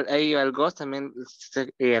ya ahí va el goes también,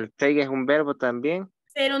 el take es un verbo también.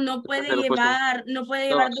 Pero no puede llevar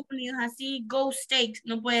dos unidos así, go take,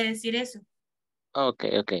 no puede decir eso. Ok.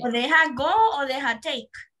 O deja go o deja take.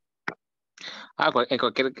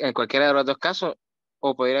 En cualquiera de los dos casos,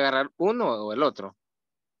 o podría agarrar uno o el otro.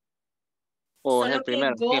 O Solo es el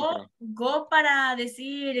primero, que siempre. go para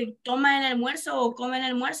decir toma el almuerzo o come el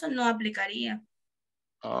almuerzo no aplicaría.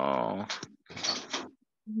 Oh.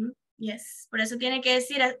 Yes, por eso tiene que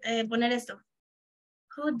decir, poner esto.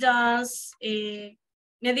 Who does,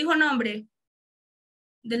 ¿me dijo nombre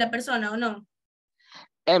de la persona o no?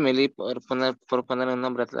 Emily, por poner un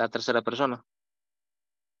nombre a la tercera persona.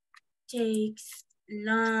 Takes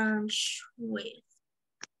lunch with.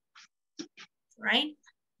 Right?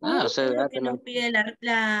 O sea, es lo que nos pide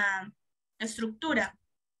la estructura.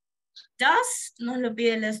 Does nos lo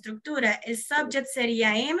pide la estructura. El subject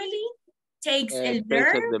sería Emily. Takes el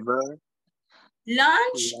verb.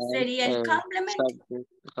 Lunch sería el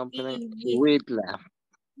complement. Y with la.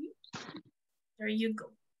 There you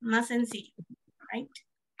go. Más sencillo. Right?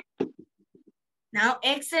 Now,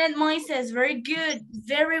 excellent, Moises. Very good.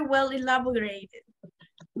 Very well elaborated.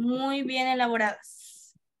 Muy bien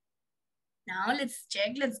elaboradas. Now, let's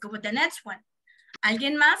check. Let's go with the next one.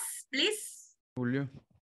 ¿Alguien más, please? Julio.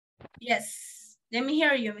 Yes. Let me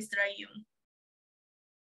hear you, Mr. Ayun.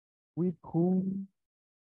 With whom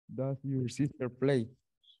does your sister play?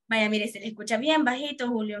 Vaya, mire, se le escucha bien bajito,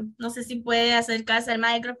 Julio. No sé si puede acercarse al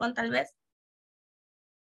micrófono, tal vez.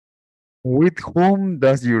 With whom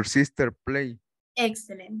does your sister play?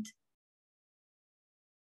 Excellent.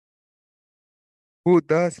 Who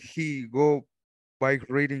does he go bike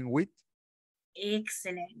riding with?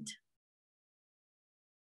 Excellent.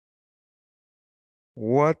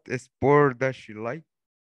 What sport does she like?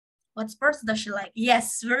 What sports does she like?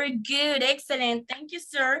 Yes, very good. Excellent. Thank you,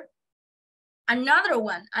 sir. Another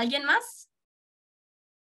one. ¿Alguien más?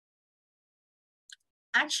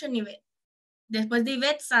 Action, Yvette. Después de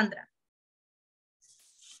Yvette, Sandra.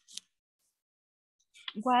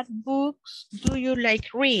 What books do you like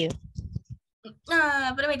read?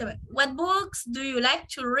 Permítame. What books do you like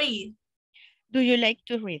to read? Do you like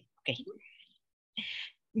to read? Okay.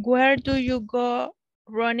 Where do you go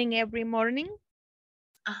running every morning?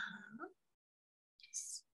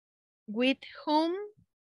 Yes. With whom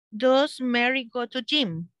does Mary go to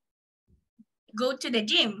gym? Go to the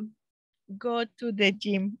gym. Go to the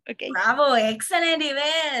gym. Okay. Bravo. Excellent,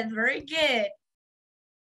 Yvette. Very good.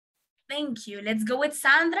 Thank you. Let's go with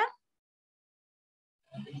Sandra.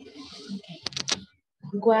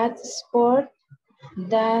 What sport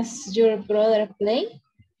does your brother play?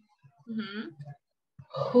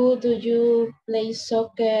 Who do you play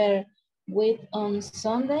soccer with on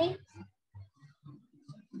Sunday?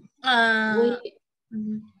 On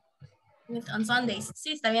Sundays.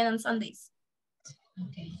 Sí, está bien, on Sundays.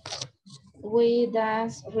 Okay.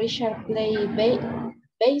 Does Richard play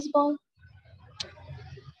baseball?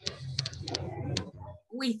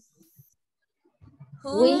 With.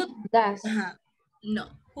 With does. No.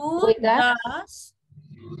 Who With that.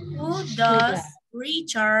 does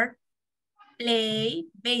Richard play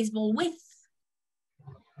baseball with?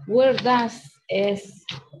 Where does is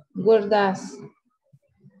where does.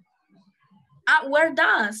 Where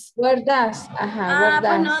does. Where does. Where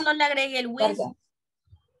Pues does. no le agregué el with.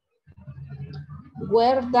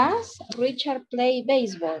 Where does Richard play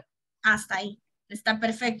baseball? Hasta ahí. Está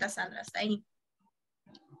perfecta, Sandra. Hasta ahí.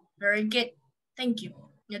 Very good. Thank you.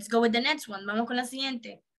 Let's go with the next one. Vamos con la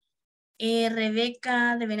siguiente.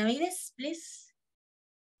 Rebeca de Benavides, please.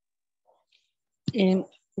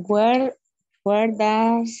 Where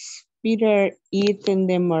does Peter eat in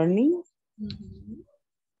the morning?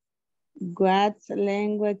 What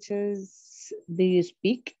languages do you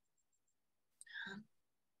speak?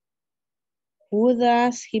 Who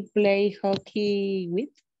does he play hockey with?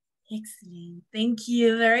 Excellent. Thank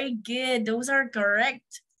you. Very good. Those are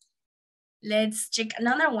correct. Let's check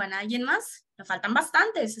another one. ¿Alguien más? Me faltan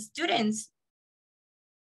bastantes students.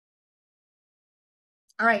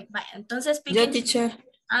 All right. Vaya. Entonces, Yo, teacher.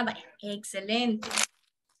 Vaya. Excelente.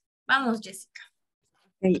 Vamos, Jessica.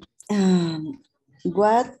 Okay.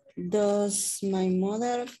 What does my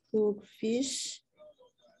mother cook fish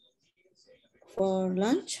for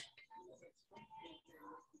lunch?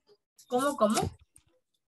 ¿Cómo?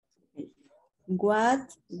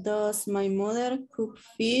 What does my mother cook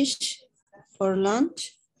fish for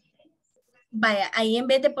lunch? Vaya, ahí en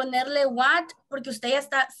vez de ponerle what, porque usted ya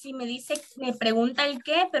está, si me dice, me pregunta el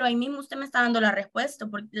qué, pero ahí mismo usted me está dando la respuesta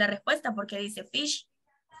porque dice fish.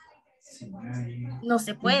 No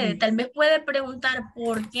se puede. Tal vez puede preguntar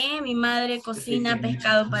por qué mi madre cocina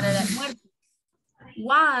pescado para el almuerzo.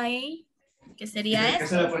 Why, que sería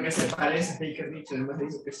eso. Porque se parece,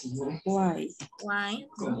 Why? Why.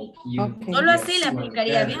 Okay. Solo así le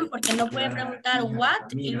aplicaría bien, porque no puede preguntar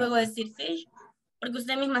what y luego decir fish, porque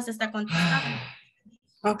usted misma se está contestando.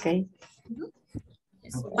 Okay.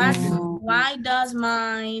 Why does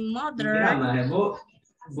my mother cook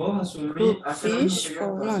fish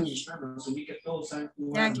for lunch?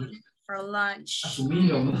 Exactly, for lunch.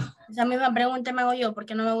 Esa misma pregunta me hago yo,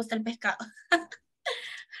 porque no me gusta el pescado.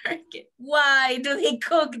 Why do they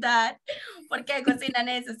cook that? ¿Por qué cocinan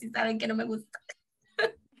eso si saben que no me gusta?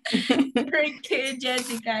 Very good,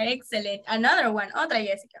 Jessica. Excellent. Another one. Otra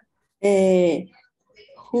Jessica.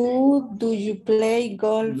 Who do you play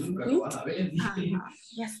golf with?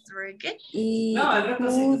 Yes, very good.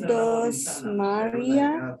 Who does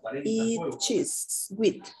Maria eat cheese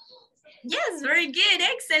with? Yes, very good.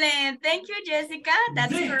 Excellent. Thank you, Jessica.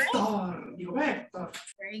 That's correct.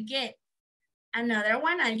 Very good. Another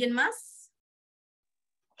one. ¿Alguien más?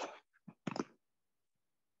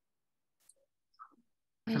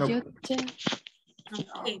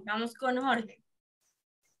 Ok, vamos con Jorge.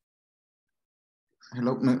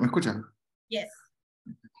 Hello, ¿me escuchan? Yes.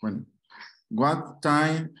 Bueno. What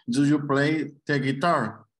time do you play the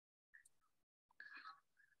guitar?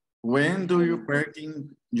 When do you park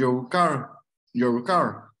in your car?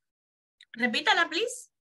 Repítala, please.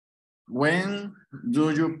 When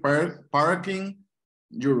do you parking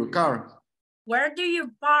your car? Where do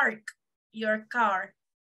you park your car?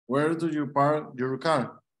 Where do you park your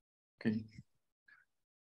car? Okay.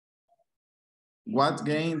 What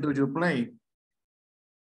game do you play?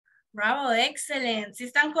 Bravo, excellent. Sí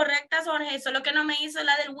están correctas, Jorge, solo que no me hizo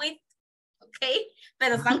la del with, ok,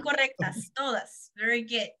 pero están correctas, todas. Very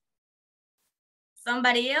good.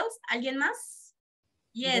 Somebody else? ¿Alguien más?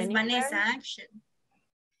 Yes, Jennifer. Vanessa, action.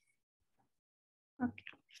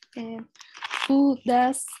 Okay. Who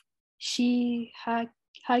does she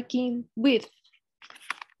hiking with?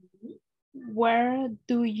 Where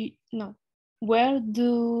do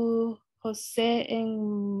Jose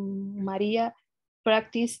and Maria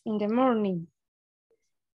practice in the morning?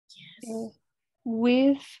 Yes.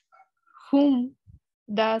 With whom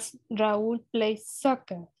does Raúl play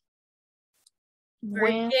soccer?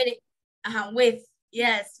 Very good. With.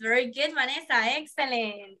 Yes, very good, Vanessa.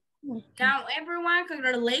 Excellent. Okay. Now, everyone,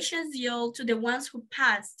 congratulations you to the ones who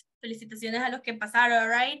passed. Felicitaciones a los que pasaron, all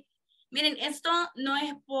right? Miren, esto no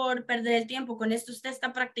es por perder el tiempo. Con esto usted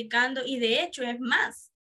está practicando y de hecho es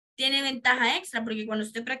más. Tiene ventaja extra porque cuando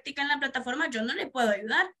usted practica en la plataforma yo no le puedo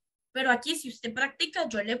ayudar. Pero aquí si usted practica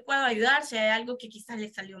yo le puedo ayudar. Si hay algo que quizás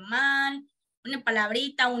le salió mal, una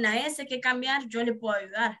palabrita, una S que cambiar, yo le puedo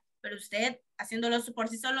ayudar. Pero usted haciéndolo por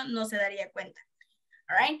sí solo no se daría cuenta.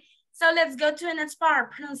 All right? So let's go to the next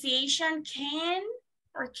part. Pronunciation can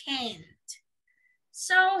or can't.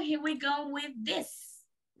 So here we go with this.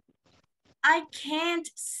 I can't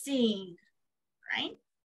sing, right?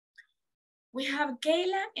 We have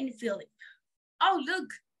Kayla and Philip. Oh, look,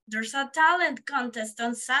 there's a talent contest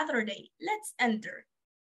on Saturday. Let's enter.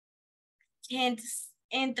 Can't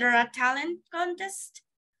enter a talent contest?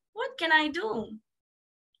 What can I do?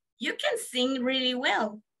 You can sing really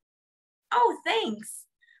well. Oh, thanks.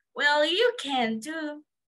 Well, you can too.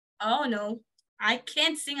 Oh, no, I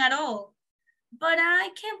can't sing at all, but I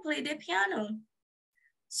can play the piano.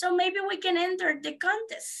 So maybe we can enter the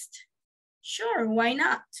contest. Sure, why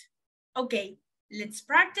not? Okay, let's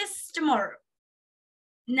practice tomorrow.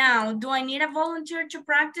 Now, do I need a volunteer to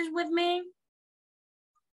practice with me?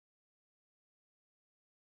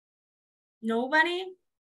 Nobody?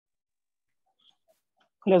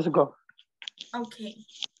 Let's go. Okay.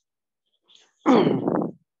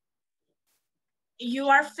 You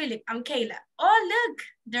are Philip, I'm Kayla. Oh, look,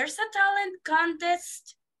 there's a talent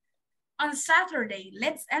contest on Saturday.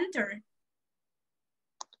 Let's enter.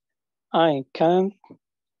 I can't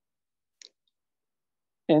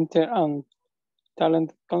enter on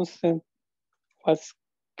talent contest. What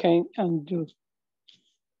can I do?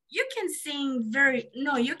 You can sing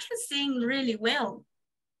you can sing really well.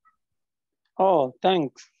 Oh,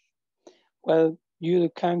 thanks. Well,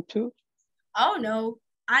 you can too. Oh no,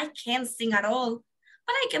 I can't sing at all,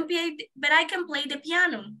 but I can play the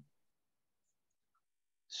piano.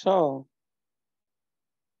 So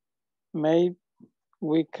maybe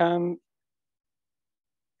we can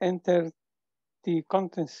enter the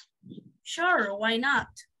contest. Sure, why not?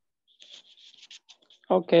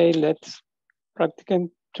 Okay, let's practice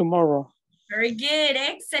tomorrow. Very good,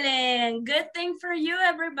 excellent. Good thing for you,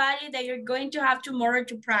 everybody, that you're going to have tomorrow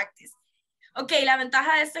to practice. Ok, la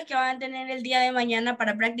ventaja de esto es que van a tener el día de mañana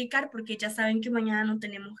para practicar porque ya saben que mañana no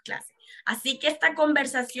tenemos clase. Así que esta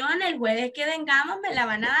conversación el jueves que vengamos me la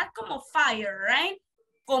van a dar como fire, right?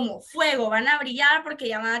 Como fuego, van a brillar porque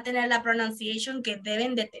ya van a tener la pronunciation que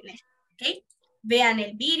deben de tener, ¿ok? Vean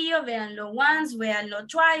el video, véanlo once, véanlo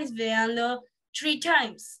twice, véanlo 3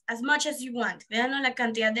 times, as much as you want. Véanlo la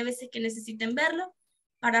cantidad de veces que necesiten verlo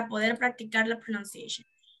para poder practicar la pronunciation.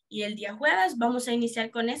 Y el día jueves vamos a iniciar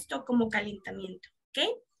con esto como calentamiento, ¿ok?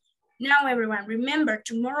 Now everyone, remember,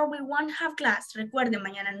 tomorrow we won't have class. Recuerden,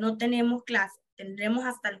 mañana no tenemos clase. Tendremos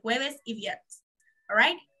hasta el jueves y viernes. All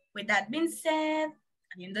right? With that being said,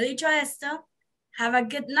 habiendo dicho esto, have a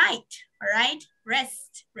good night, all right?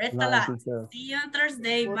 Rest a lot. See you on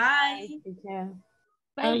Thursday. Bye.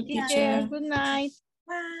 Bye, teacher. Good night.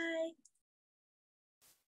 Bye.